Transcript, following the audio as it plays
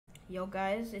Yo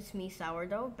guys, it's me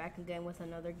Sourdough, back again with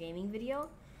another gaming video.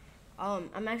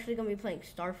 I'm actually gonna be playing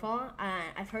Starfall.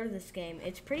 I've heard of this game.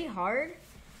 It's pretty hard,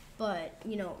 but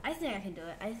you know, I think I can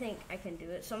do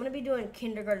it. So I'm gonna be doing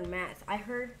kindergarten math. I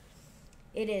heard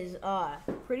it is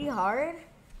pretty hard,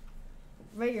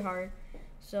 very hard.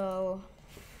 So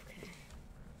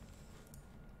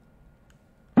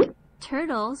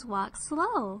Turtles walk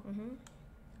slow.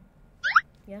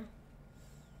 Yeah.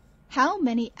 How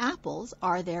many apples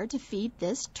are there to feed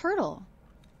this turtle?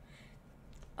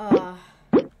 I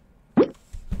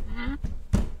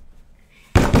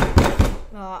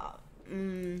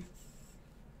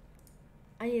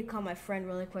need to call my friend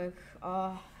really quick.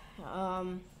 Yeah,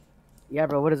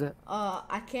 bro, what is it?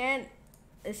 I can't.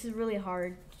 This is really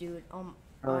hard, dude.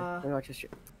 Really? Let me watch this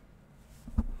shit.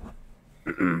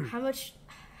 How much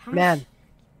Man,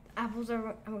 apples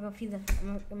am I gonna feed them?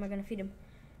 Am I gonna feed them?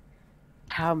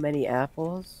 how many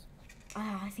apples?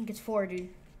 I think it's 4, dude.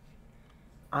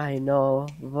 I know,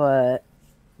 but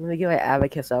let me get my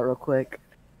abacus out real quick.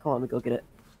 Hold on, let me go get it.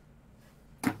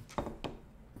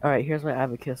 Alright, here's my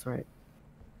abacus, right?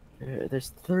 There's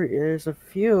 3, there's a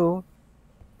few.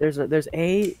 There's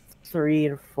 8, 3,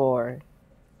 and 4.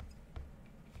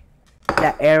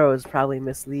 That arrow is probably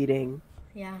misleading.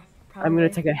 Yeah, probably. I'm gonna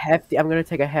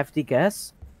take a hefty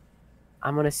guess.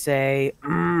 I'm gonna say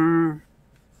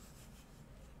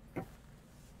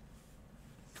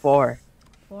 4.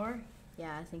 4?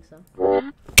 Yeah, I think so.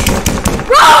 Bro!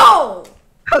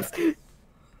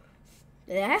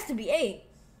 It has to be 8.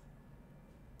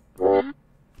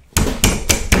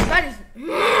 That is.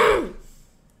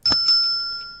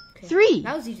 Okay. 3,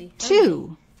 That was easy.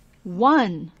 2,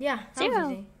 1. Yeah, that 0.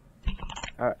 was easy.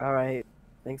 Alright,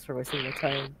 thanks for wasting my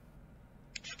time.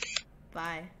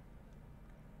 Bye.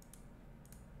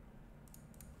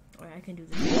 Alright, I can do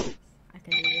this. I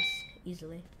can do this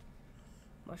easily.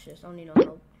 Watch this. I don't need no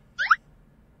help.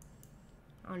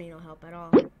 I don't need no help at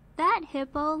all. That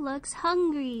hippo looks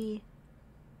hungry.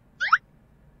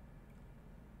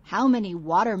 How many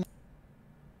watermelons?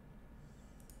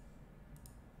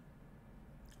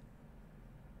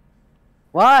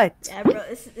 What? Yeah, bro,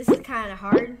 this is kind of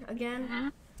hard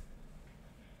again.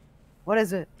 What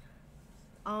is it?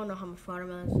 I don't know how much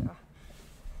watermelons are.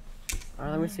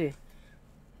 Alright, let me see.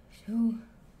 2,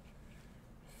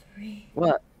 3,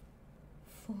 What?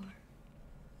 4,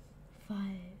 5,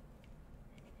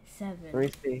 7. Let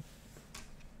me see.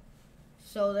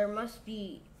 So there must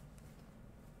be.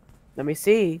 Let me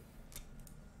see.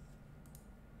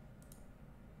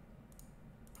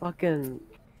 Fucking.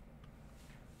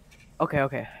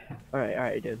 Okay.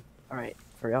 Alright, dude. Alright,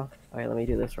 for real? Alright, let me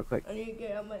do this real quick. I need to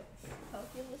get out my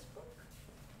calculus book.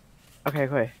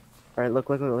 Okay. Alright, look,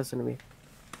 listen to me.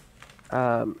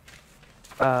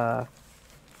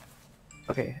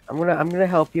 Okay, I'm gonna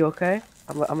help you, okay?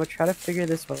 I'm gonna try to figure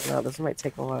this one out. This might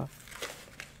take a while.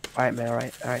 Alright, man,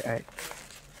 alright. Hey,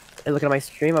 look at my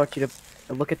stream. I want you to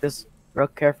look at this real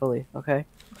carefully, okay?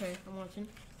 Okay, I'm watching.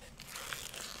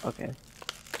 Okay.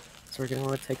 So we're gonna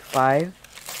want to take 5.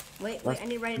 Wait, I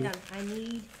need to write it down. I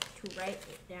need to write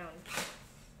it down.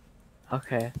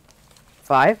 Okay.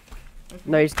 5? Mhm.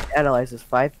 No, you just analyze this.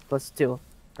 5 plus 2,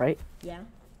 right? Yeah.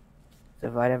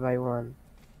 Divided by 1.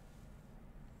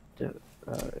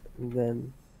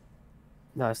 Then...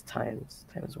 No, it's times.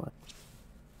 Times 1.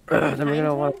 Then we're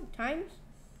gonna want... Times?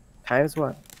 Times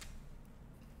what?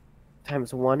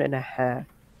 Times 1.5.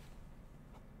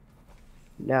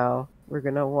 Now, we're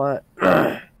gonna want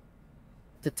to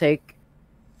take...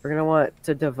 We're gonna want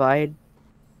to divide...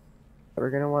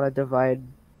 We're gonna want to divide...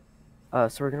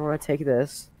 so we're gonna want to take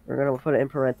this. We're gonna put it in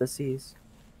parentheses.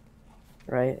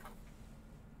 Right?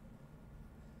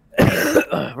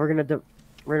 we're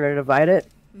gonna divide it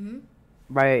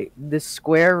by the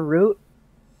square root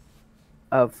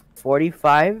of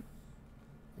 45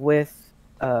 with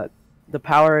the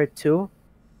power of 2,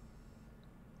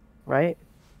 right?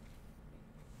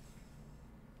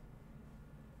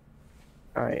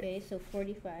 Alright. Okay, so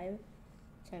 45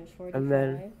 times 45. And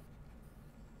then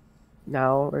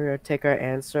now we're gonna take our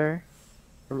answer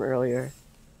from earlier.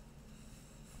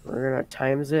 We're gonna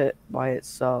times it by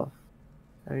itself.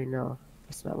 I already know.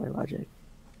 That's not my logic.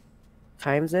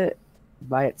 Times it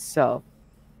by itself.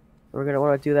 We're gonna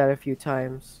want to do that a few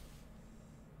times.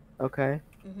 Okay?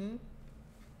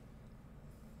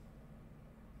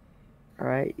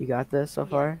 Alright, you got this so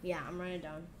far? Yeah, I'm writing it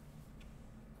down.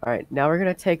 Alright, now we're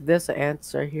gonna take this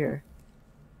answer here.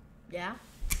 Yeah?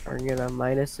 We're gonna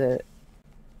minus it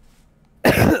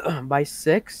by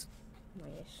 6.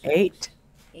 Minus 8.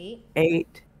 8.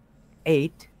 8.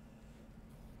 8.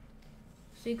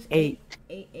 6, 8.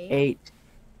 8, 8. 8.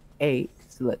 8.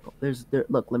 look.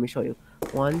 Look. Let me show you.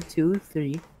 1, 2,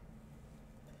 3,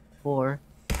 4,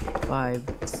 5,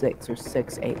 6, or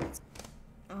 6, 8.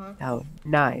 Now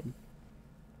 9.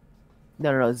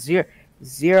 No.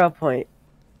 0 point.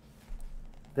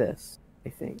 This, I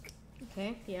think.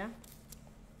 Okay. Yeah.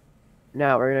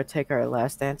 Now we're gonna take our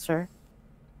last answer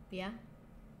Yeah.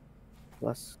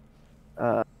 plus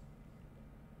 0.1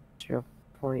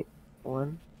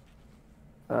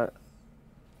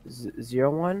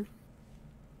 0.1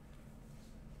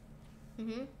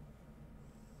 Mhm.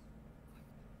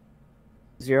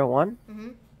 0.1,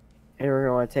 Mhm. and we're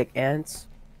gonna want to take ants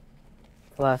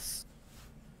plus.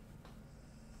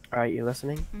 All right, you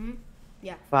listening? Mhm.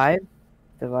 Yeah. 5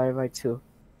 divided by 2.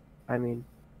 I mean,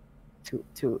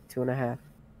 2.5.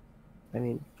 I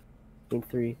mean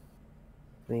 3.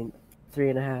 I mean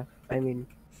 3.5. I mean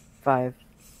 5.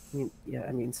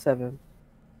 I mean 7.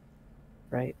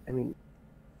 Right? I mean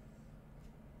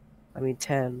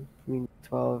 10. I mean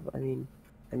 12. I mean.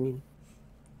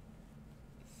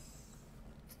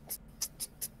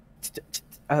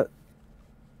 Uh,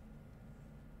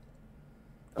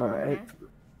 all right.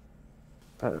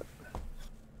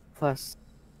 Plus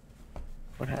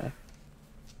 1/2.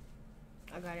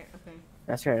 I got it. Okay.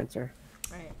 That's your answer.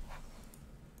 All right.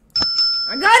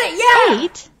 I got it. Yeah.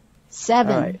 8,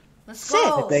 7, All right. Let's 6,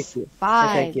 go. Thank you. 5,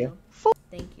 Thank you. 4,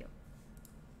 Thank you.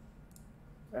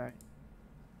 All right.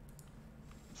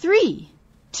 3,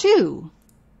 2,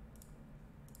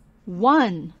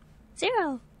 1.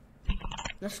 0.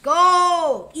 Let's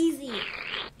go. Easy.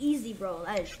 Easy, bro.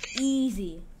 That is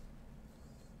easy.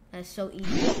 That's so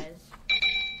easy, guys.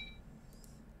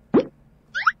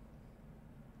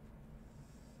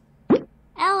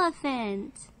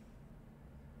 Elephant.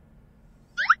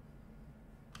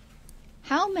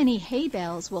 How many hay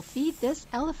bales will feed this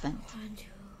elephant? 1, 2.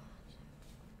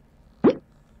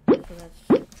 So that's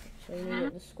so you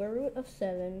get the square root of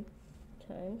 7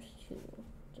 times 2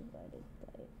 divided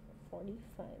by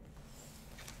 45.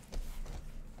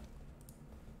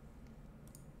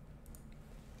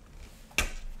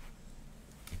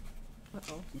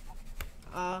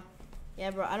 Uh-oh.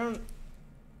 Yeah, bro. I don't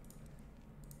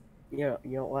You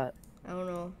know what?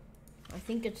 know. I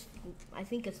think it's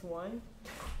 1.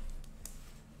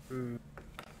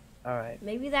 All right.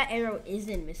 Maybe that arrow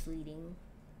isn't misleading.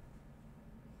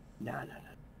 No.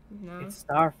 No. It's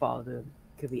starfall, dude.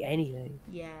 Could be anything.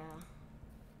 Yeah.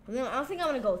 I don't think I'm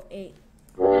gonna go with 8.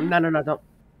 No, don't.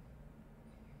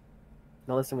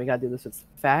 No, listen, we gotta do this with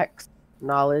facts,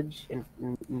 knowledge, and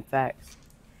facts.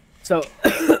 So,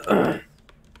 let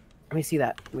me see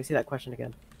that. Let me see that question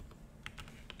again.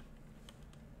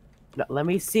 No, let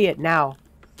me see it now.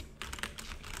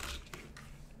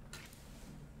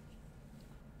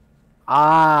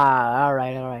 Ah, all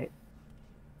right.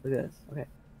 Look at this. Okay.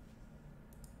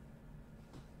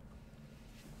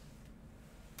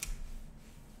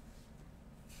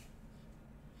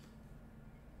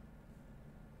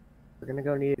 We're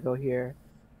gonna need to go here.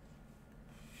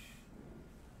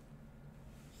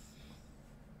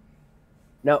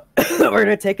 No, we're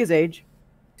gonna take his age.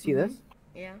 See this?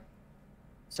 Yeah.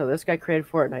 So this guy created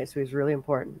Fortnite, so he's really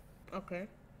important. Okay.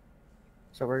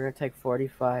 So we're gonna take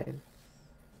 45.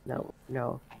 No.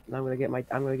 I'm gonna get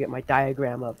my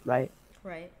diagram up, right?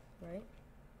 Right.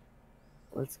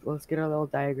 Let's get our little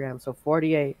diagram. So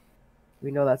 48.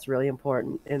 We know that's really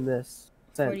important in this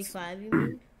sense. 45, you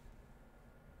mean?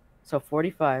 So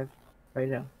 45 right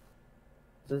now.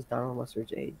 This is Donald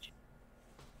Mustard's age.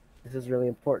 This is really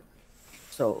important.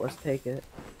 So let's take it.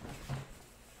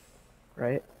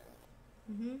 Right?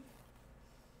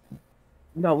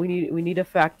 No, we need to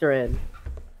factor in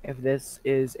if this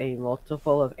is a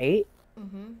multiple of 8.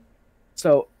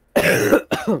 So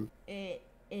It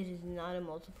is not a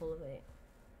multiple of 8.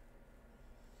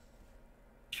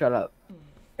 shut up.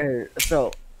 And so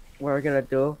what we're gonna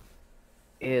do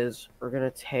is we're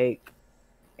gonna take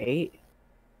 8,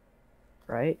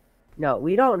 right? No,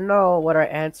 we don't know what our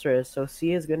answer is, so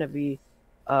C is gonna be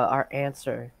our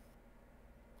answer.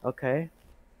 Okay?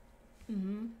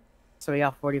 So we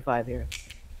got 45 here.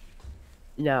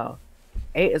 Now,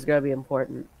 8 is gonna be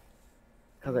important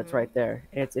because it's right there,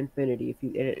 and it's infinity.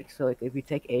 So like if you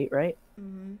take 8, right?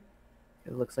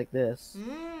 It looks like this.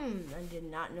 I did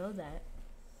not know that.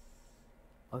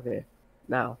 Okay.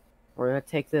 Now we're gonna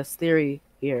take this theory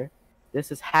here.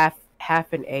 This is half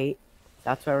an 8.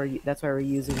 That's why we're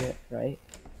using it, right?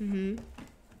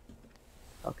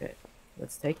 Okay.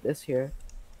 Let's take this here,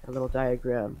 a little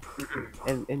diagram,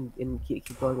 and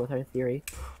keep going with our theory.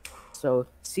 So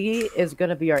C is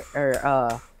gonna be our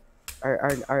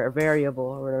variable,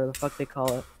 or whatever the fuck they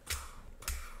call it,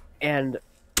 and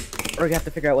we're gonna have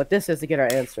to figure out what this is to get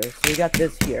our answer. So we got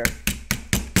this here.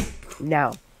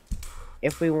 Now,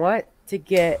 if we want to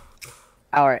get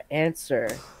our answer,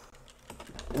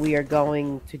 we are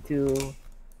going to do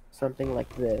something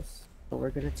like this. So we're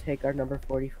gonna take our number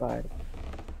 45.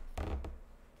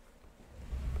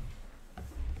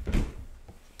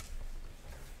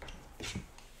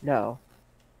 No,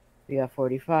 we got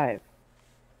 45.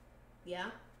 Yeah,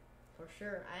 for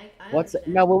sure. I What's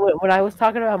understand. no? When I was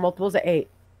talking about multiples of 8,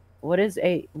 what is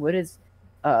 8? What is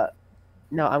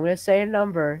No, I'm gonna say a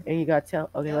number, and you gotta tell.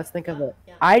 Okay, Yeah, let's think of yeah, it.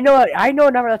 yeah. I know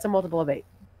a number that's a multiple of 8,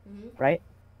 right?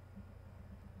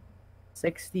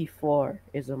 64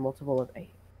 is a multiple of 8.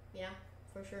 Yeah,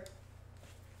 for sure.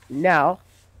 Now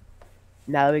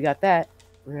that we got that,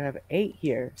 we're gonna have 8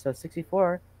 here. So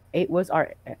 64, 8 was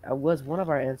one of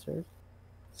our answers.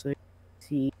 So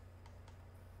C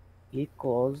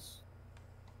equals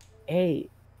 8.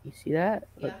 You see that?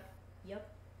 Yeah. Yep.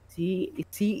 C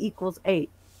equals 8.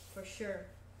 For sure.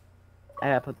 I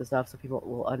gotta put this up so people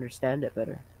will understand it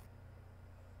better.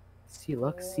 See,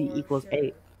 look, C For equals sure.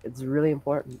 8. It's really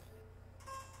important.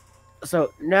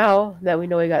 So now that we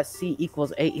know we got C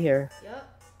equals 8 here,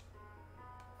 Yep.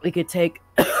 we could take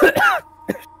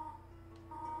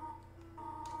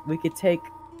we could take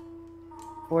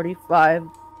 45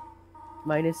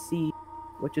 minus C,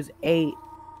 which is 8.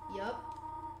 Yep.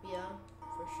 Yeah,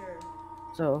 for sure.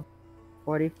 So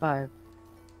 45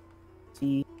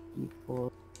 C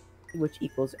equals, which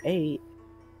equals 8.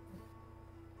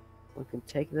 We can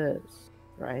take this,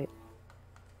 right?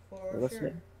 For We're sure.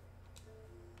 listening.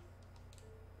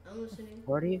 I'm listening.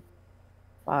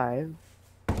 45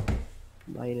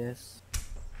 minus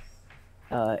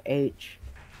H,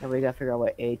 and we gotta figure out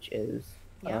what H is.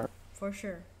 Yeah, for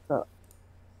sure. So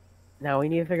now we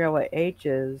need to figure out what H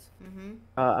is.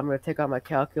 I'm gonna take out my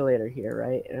calculator here,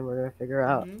 right? And we're gonna figure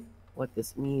out what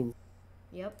this means.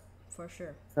 Yep, for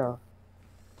sure. So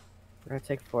we're gonna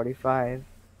take 45.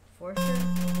 For sure.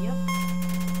 Yep.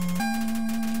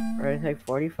 We're gonna take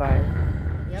 45.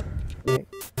 Yep.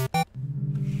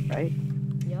 Right?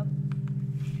 Yep.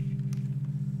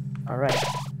 Alright.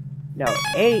 Now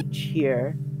H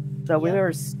here. So we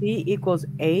remember C equals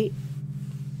 8.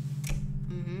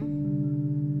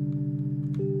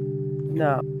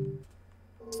 Now,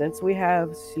 since we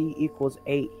have C equals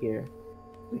 8 here,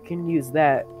 we can use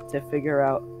that to figure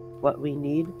out what we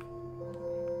need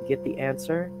to get the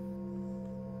answer.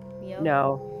 Yep.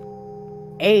 Now,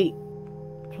 8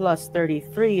 plus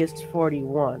 33 is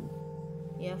 41.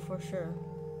 Yeah, for sure.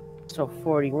 So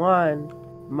 41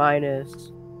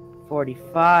 minus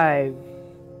 45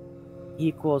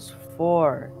 equals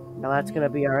 4. Now that's going to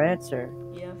be our answer.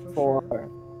 Yeah, for 4. sure.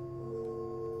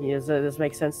 Does this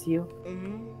make sense to you?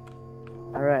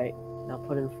 Alright, now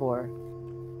put in 4.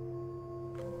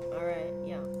 Alright,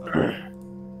 yeah. Okay.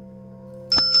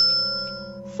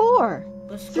 4,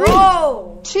 Let's 3,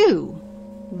 go! 2,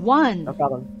 1. No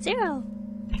problem. 0.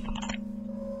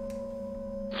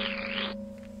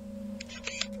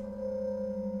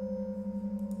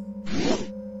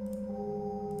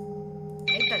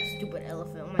 Hate that stupid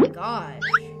elephant. Oh my gosh.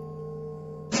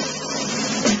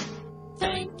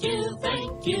 Thank you,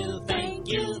 thank you, thank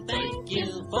you, thank you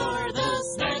for the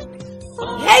snack.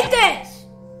 Hate this!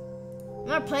 I'm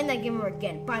not playing that game ever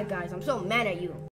again. Bye, guys. I'm so mad at you.